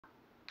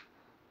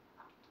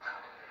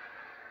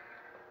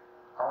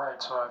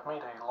Alright, so I've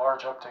made a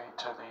large update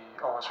to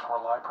the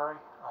OS4 library.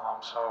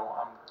 So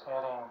I'm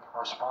adding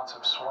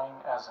responsive swing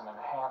as an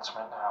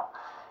enhancement now,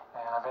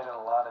 and I've added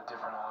a lot of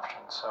different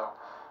options. So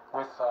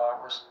with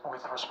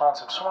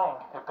responsive swing,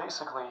 it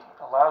basically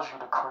allows you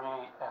to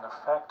create an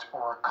effect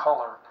or a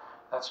color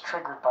that's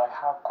triggered by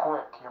how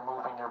quick you're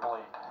moving your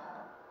blade.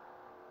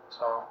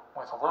 So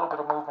with a little bit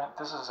of movement,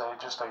 this is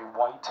just a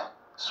white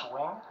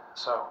swing.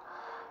 So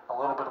a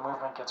little bit of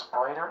movement gets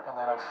brighter, and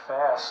then a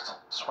fast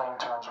swing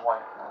turns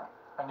white.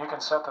 And you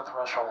can set the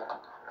threshold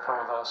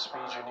for the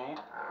speed you need.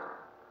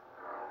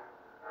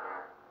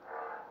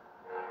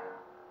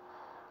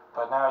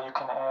 But now you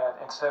can add,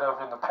 instead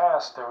of in the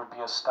past, there would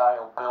be a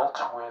style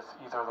built with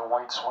either the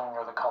white swing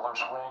or the color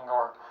swing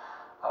or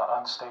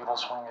unstable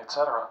swing,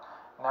 etc.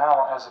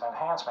 Now, as an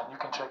enhancement, you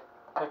can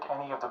pick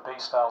any of the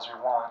base styles you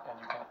want, and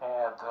you can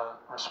add the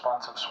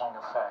responsive swing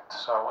effect.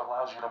 So it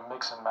allows you to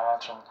mix and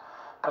match and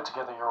put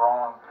together your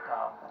own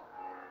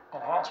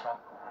enhancement.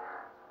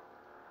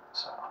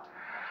 So.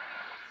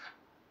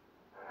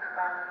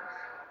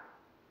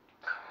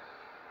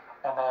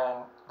 And then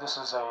this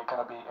is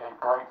going to be a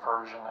bright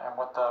version, and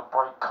what the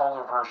bright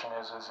color version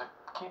is it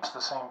keeps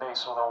the same base,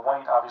 so the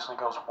white obviously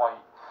goes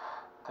white.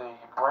 The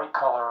bright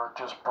color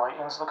just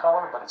brightens the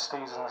color, but it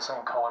stays in the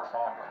same color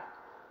family.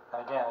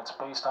 And again, it's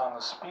based on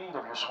the speed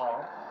of your swing,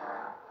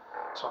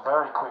 so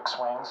very quick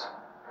swings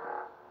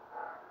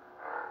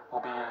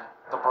will be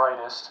the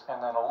brightest,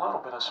 and then a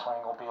little bit of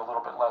swing will be a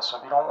little bit less. So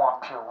if you don't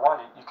want pure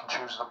white, you can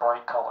choose the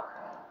bright color.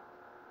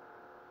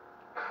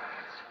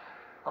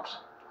 Oops.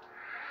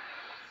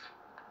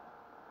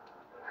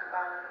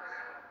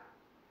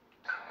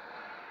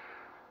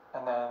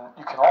 And then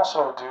you can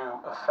also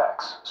do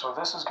effects. So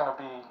this is going to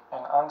be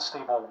an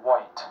unstable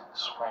white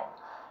swing.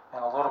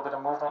 And a little bit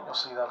of movement, you'll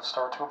see that'll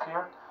start to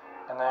appear.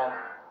 And then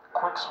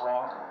quick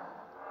swing,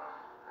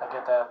 I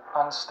get that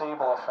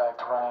unstable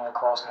effect running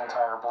across the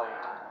entire blade.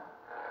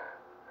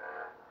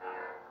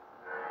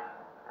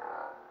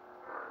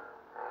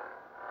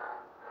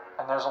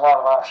 And there's a lot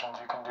of options.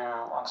 You can do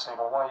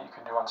unstable white, you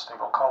can do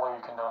unstable color,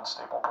 you can do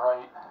unstable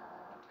bright.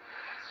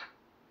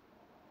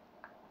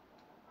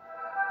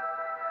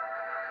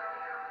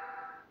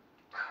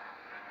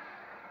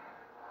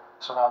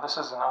 So now this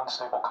is an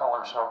unstable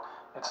color, so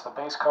it's the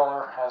base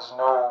color, has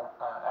no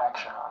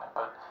action on it,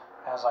 but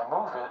as I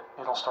move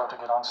it, it'll start to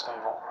get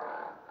unstable.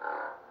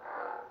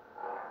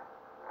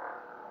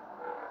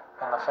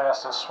 And the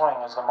fastest swing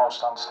is the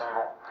most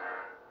unstable.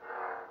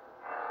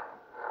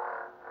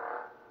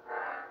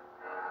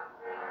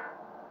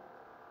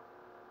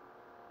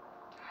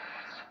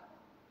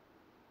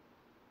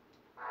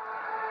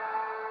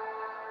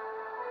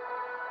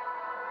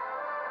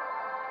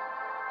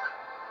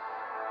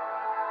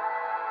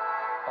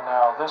 And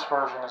now this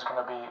version is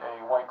going to be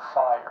a white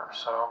fire,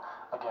 so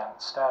again,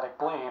 static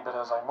bleed, but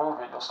as I move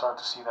it, you'll start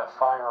to see that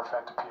fire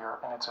effect appear,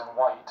 and it's in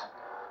white.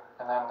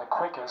 And then the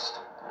quickest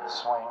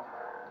swing,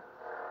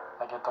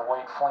 I get the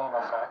white flame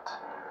effect.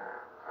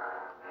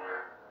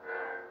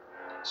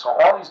 So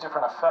all these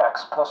different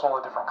effects, plus all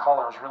the different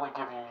colors, really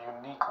give you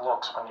unique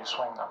looks when you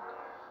swing them.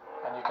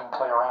 And you can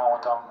play around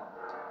with them.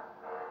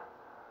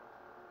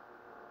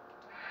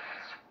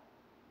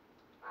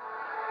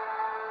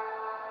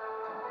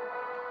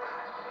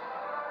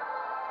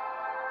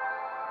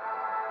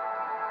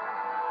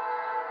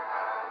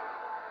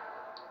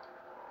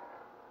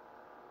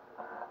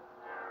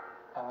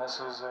 And this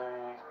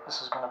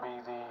is going to be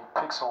the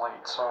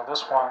pixelate. So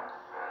this one,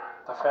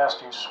 the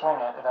faster you swing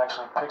it, it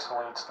actually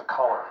pixelates the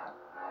color.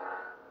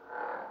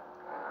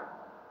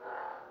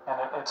 And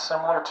it's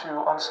similar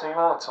to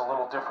unstable. It's a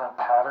little different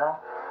pattern,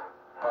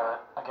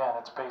 but again,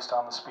 it's based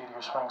on the speed of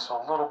your swing. So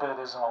a little bit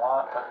isn't a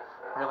lot, but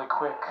really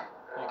quick,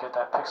 you get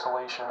that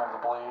pixelation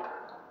of the blade.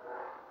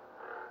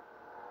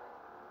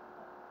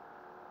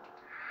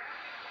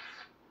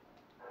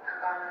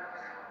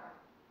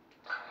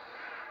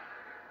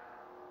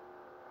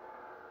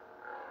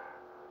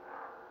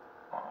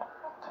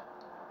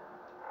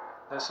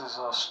 This is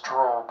a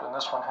strobe, and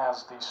this one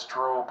has the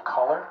strobe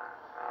color.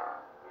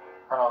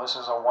 Or no, this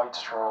is a white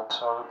strobe,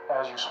 so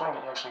as you swing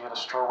it, you actually get a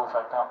strobe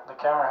effect. Now, the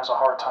camera has a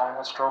hard time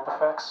with strobe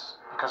effects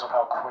because of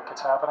how quick it's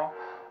happening,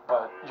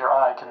 but your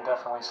eye can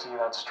definitely see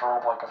that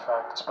strobe-like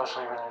effect,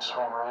 especially when you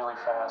swing really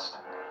fast.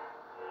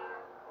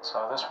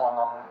 So this one,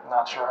 I'm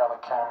not sure how the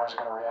camera is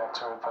going to react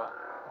to it, but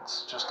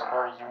it's just a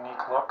very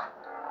unique look.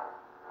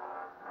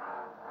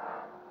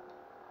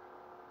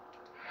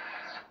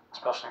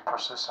 Especially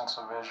persistence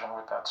of vision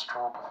with that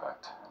strobe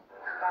effect.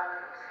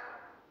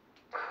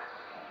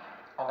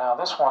 And now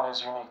this one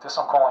is unique. This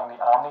I'm calling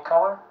the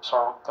omnicolor.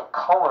 So the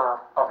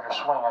color of your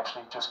swing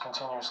actually just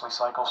continuously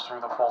cycles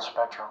through the full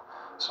spectrum.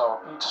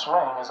 So each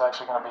swing is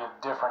actually going to be a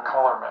different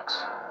color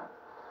mix.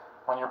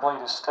 When your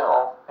blade is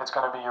still, it's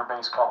going to be your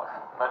base color.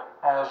 But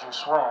as you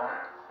swing,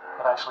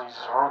 it actually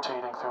is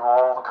rotating through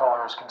all the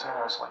colors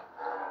continuously.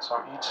 So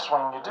each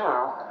swing you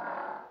do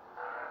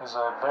is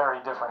a very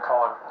different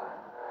color.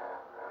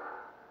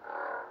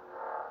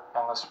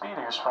 And the speed of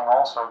your swing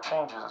also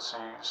changes it, so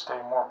you stay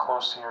more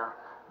close to your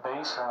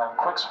base, and then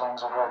quick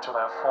swings will go to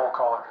that full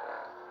color.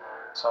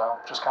 So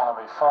just kind of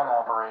a fun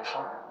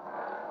operation.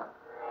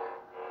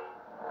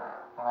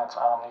 And that's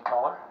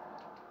omnicolor.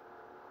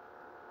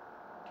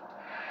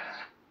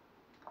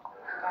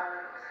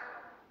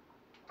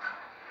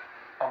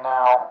 And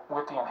now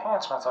with the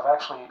enhancements, I've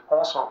actually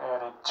also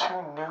added 2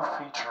 new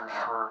features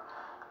for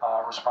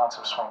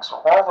responsive swing.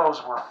 So all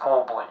those were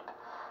full blade.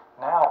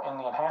 Now in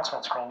the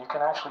enhancement screen, you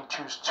can actually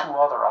choose 2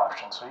 other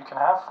options. So you can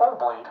have full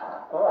blade,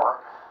 or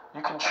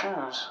you can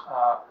choose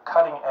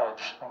cutting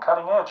edge. And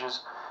cutting edge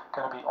is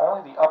going to be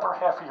only the upper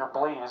half of your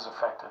blade is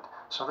affected.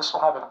 So this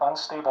will have an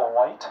unstable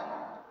white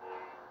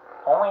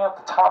only at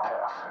the top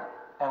half.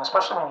 And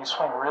especially when you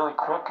swing really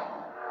quick,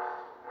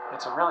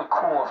 it's a really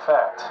cool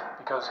effect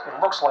because it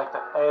looks like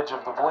the edge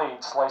of the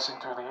blade slicing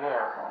through the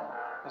air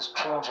is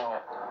changing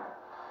it.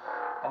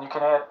 And you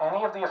can add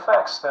any of the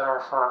effects that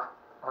are for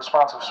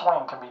responsive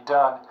swing can be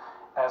done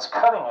as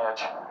cutting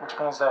edge, which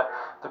means that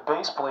the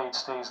base blade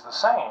stays the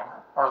same,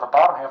 or the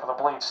bottom half of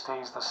the blade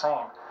stays the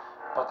same,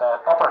 but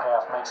that upper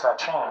half makes that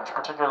change,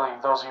 particularly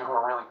those of you who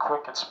are really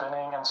quick at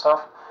spinning and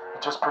stuff.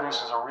 It just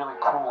produces a really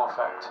cool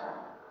effect.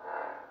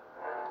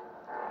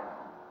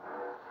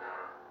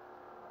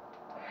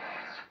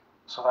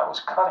 So that was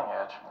cutting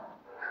edge.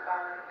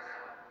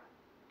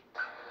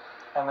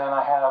 And then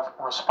I have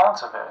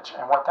responsive edge,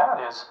 and what that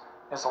is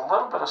a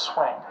little bit of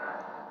swing.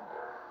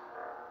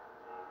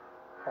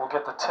 We'll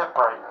get the tip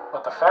right,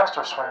 but the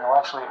faster swing will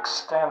actually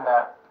extend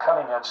that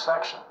cutting edge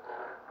section.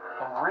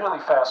 And really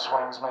fast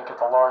swings make it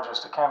the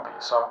largest it can be.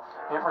 So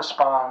it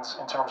responds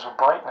in terms of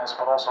brightness,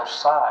 but also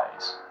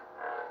size,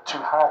 to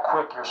how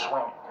quick you're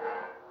swinging.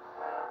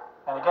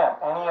 And again,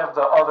 any of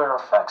the other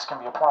effects can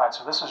be applied.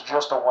 So this is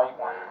just a white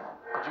one,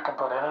 but you can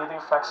put any of the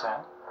effects in,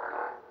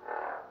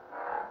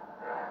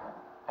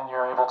 and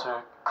you're able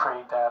to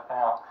create that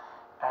now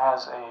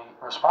as a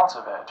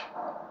responsive edge.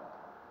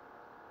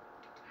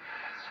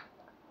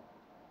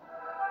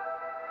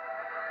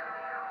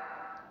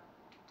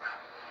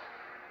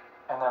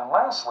 And then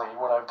lastly,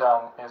 what I've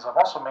done is I've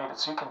also made it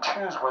so you can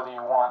choose whether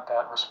you want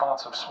that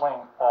responsive swing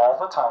all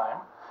the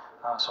time,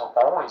 so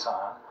always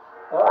on,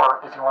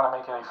 or if you want to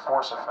make it a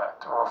force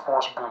effect or a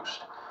force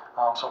boost.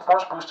 So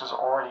force boost is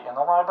already in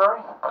the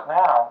library, but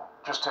now,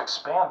 just to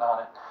expand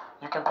on it,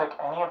 you can pick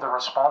any of the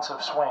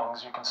responsive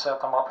swings. You can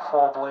set them up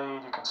full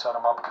blade, you can set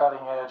them up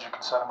cutting edge, you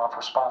can set them up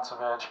responsive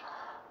edge,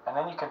 and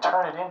then you can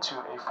turn it into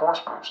a force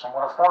boost. And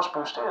what a force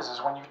boost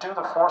is when you do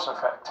the force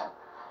effect,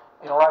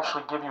 it'll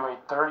actually give you a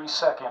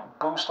 30-second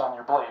boost on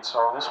your blade.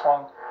 So this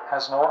one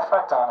has no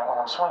effect on it when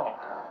I'm swinging.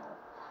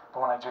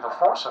 But when I do the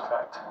force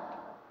effect,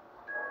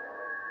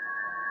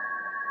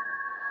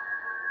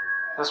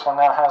 this one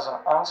now has an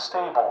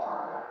unstable,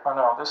 oh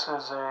no, this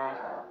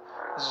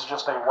is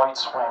just a white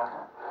swing.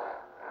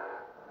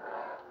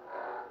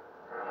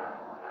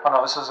 Oh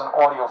no, this is an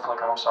audio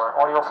flicker, I'm sorry,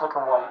 audio flicker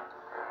white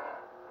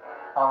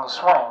on the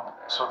swing.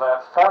 So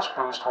that force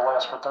boost will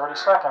last for 30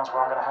 seconds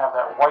where I'm going to have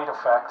that white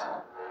effect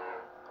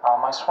on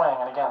my swing,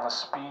 and again, the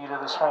speed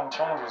of the swing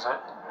changes it.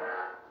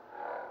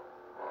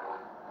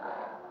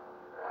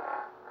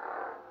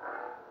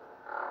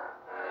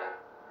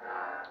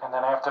 And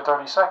then after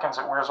 30 seconds,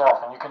 it wears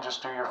off, and you can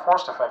just do your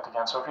forced effect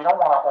again. So if you don't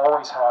want to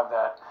always have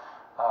that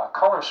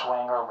color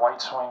swing or white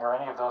swing or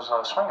any of those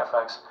swing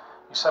effects,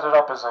 you set it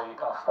up as a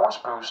force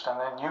boost, and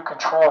then you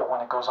control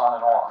when it goes on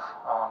and off.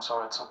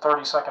 So it's a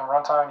 30-second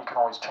runtime. You can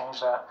always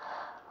change that,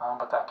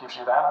 but that gives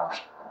you that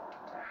option.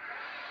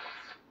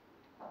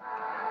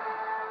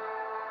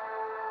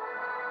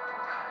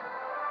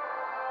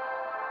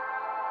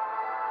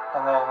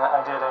 And then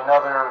I did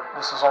another,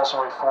 this is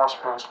also a force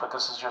boost, but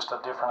this is just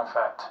a different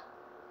effect.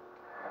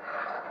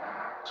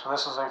 So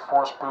this is a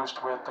force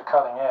boost with the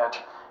cutting edge,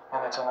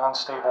 and it's an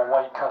unstable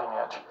white cutting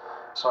edge.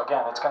 So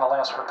again, it's going to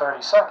last for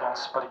 30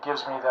 seconds, but it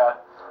gives me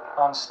that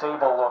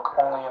unstable look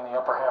only in the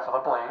upper half of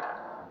the blade.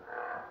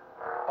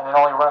 And it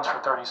only runs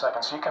for 30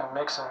 seconds. So you can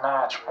mix and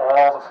match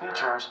all the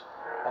features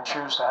and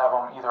choose to have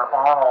them either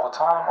on all the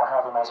time or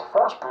have them as a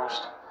force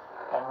boost,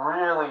 and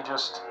really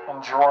just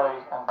enjoy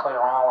and play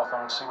around with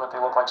them and see what they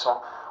look like.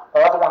 So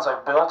all the ones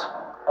I've built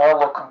all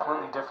look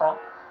completely different,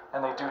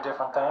 and they do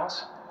different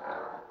things.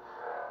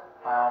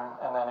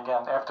 And then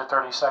again, after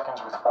 30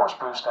 seconds with force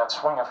boost, that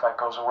swing effect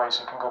goes away,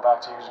 so you can go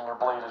back to using your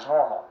blade as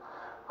normal.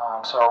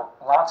 So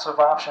lots of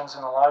options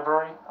in the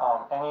library.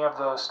 Any of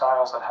the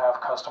styles that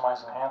have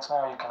customized enhance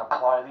now, you can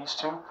apply these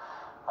to,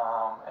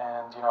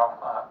 and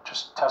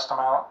just test them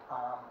out.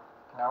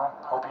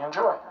 Hope you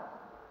enjoy.